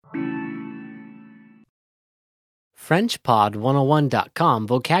FrenchPod101.com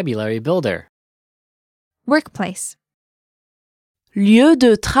Vocabulary Builder. Workplace. Lieu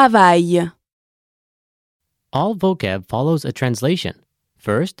de travail. All vocab follows a translation.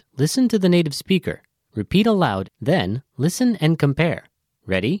 First, listen to the native speaker. Repeat aloud, then listen and compare.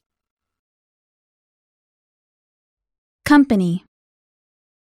 Ready? Company.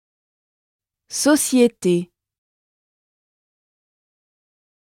 Société.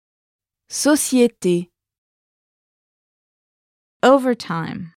 Société.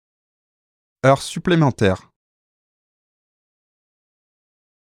 Overtime. Heures supplémentaires.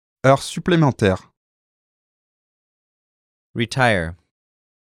 Heures supplémentaires. Retire.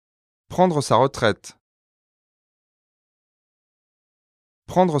 Prendre sa retraite.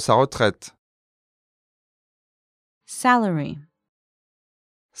 Prendre sa retraite. Salary.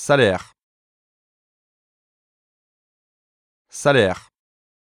 Salaire. Salaire.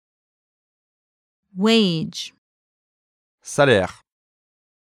 Wage. Salaire.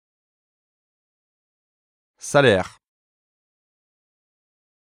 Salaire.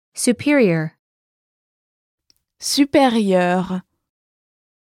 Superior. Supérieur.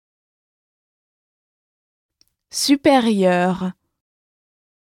 Supérieur.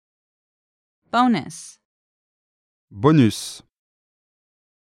 Bonus. Bonus.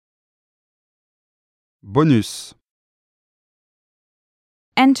 Bonus.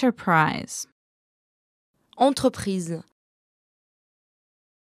 Enterprise. Entreprise.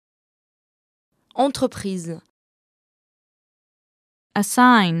 Entreprise.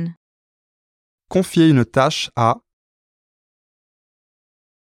 Assign. Confier une tâche à.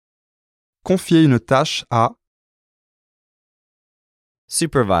 Confier une tâche à.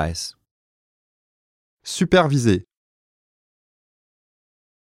 Supervise. Superviser.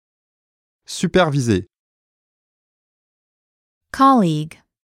 Superviser. Colleague.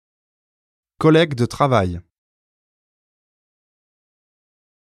 Collègue de travail.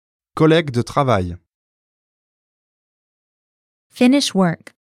 Collègue de travail. Finish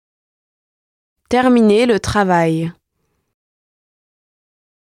work. Terminer le travail.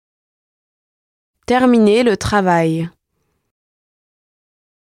 Terminer le travail.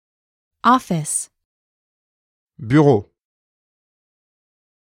 Office. Bureau.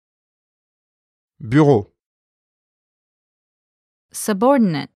 Bureau.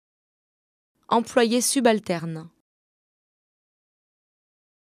 Subordinate. Employé subalterne.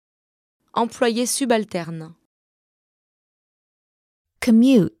 Employé subalterne.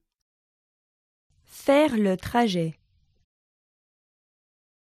 Commute. Faire le trajet.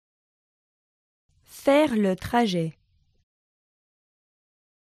 Faire le trajet.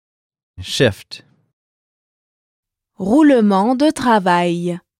 Shift. Roulement de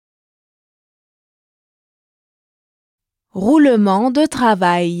travail. Roulement de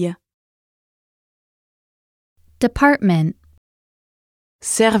travail. Department.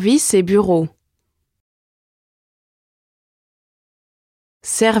 Service et bureau.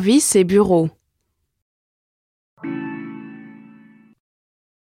 Service et bureau.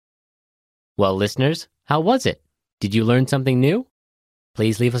 Well, listeners, how was it? Did you learn something new?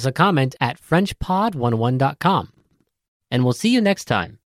 Please leave us a comment at FrenchPod101.com. And we'll see you next time.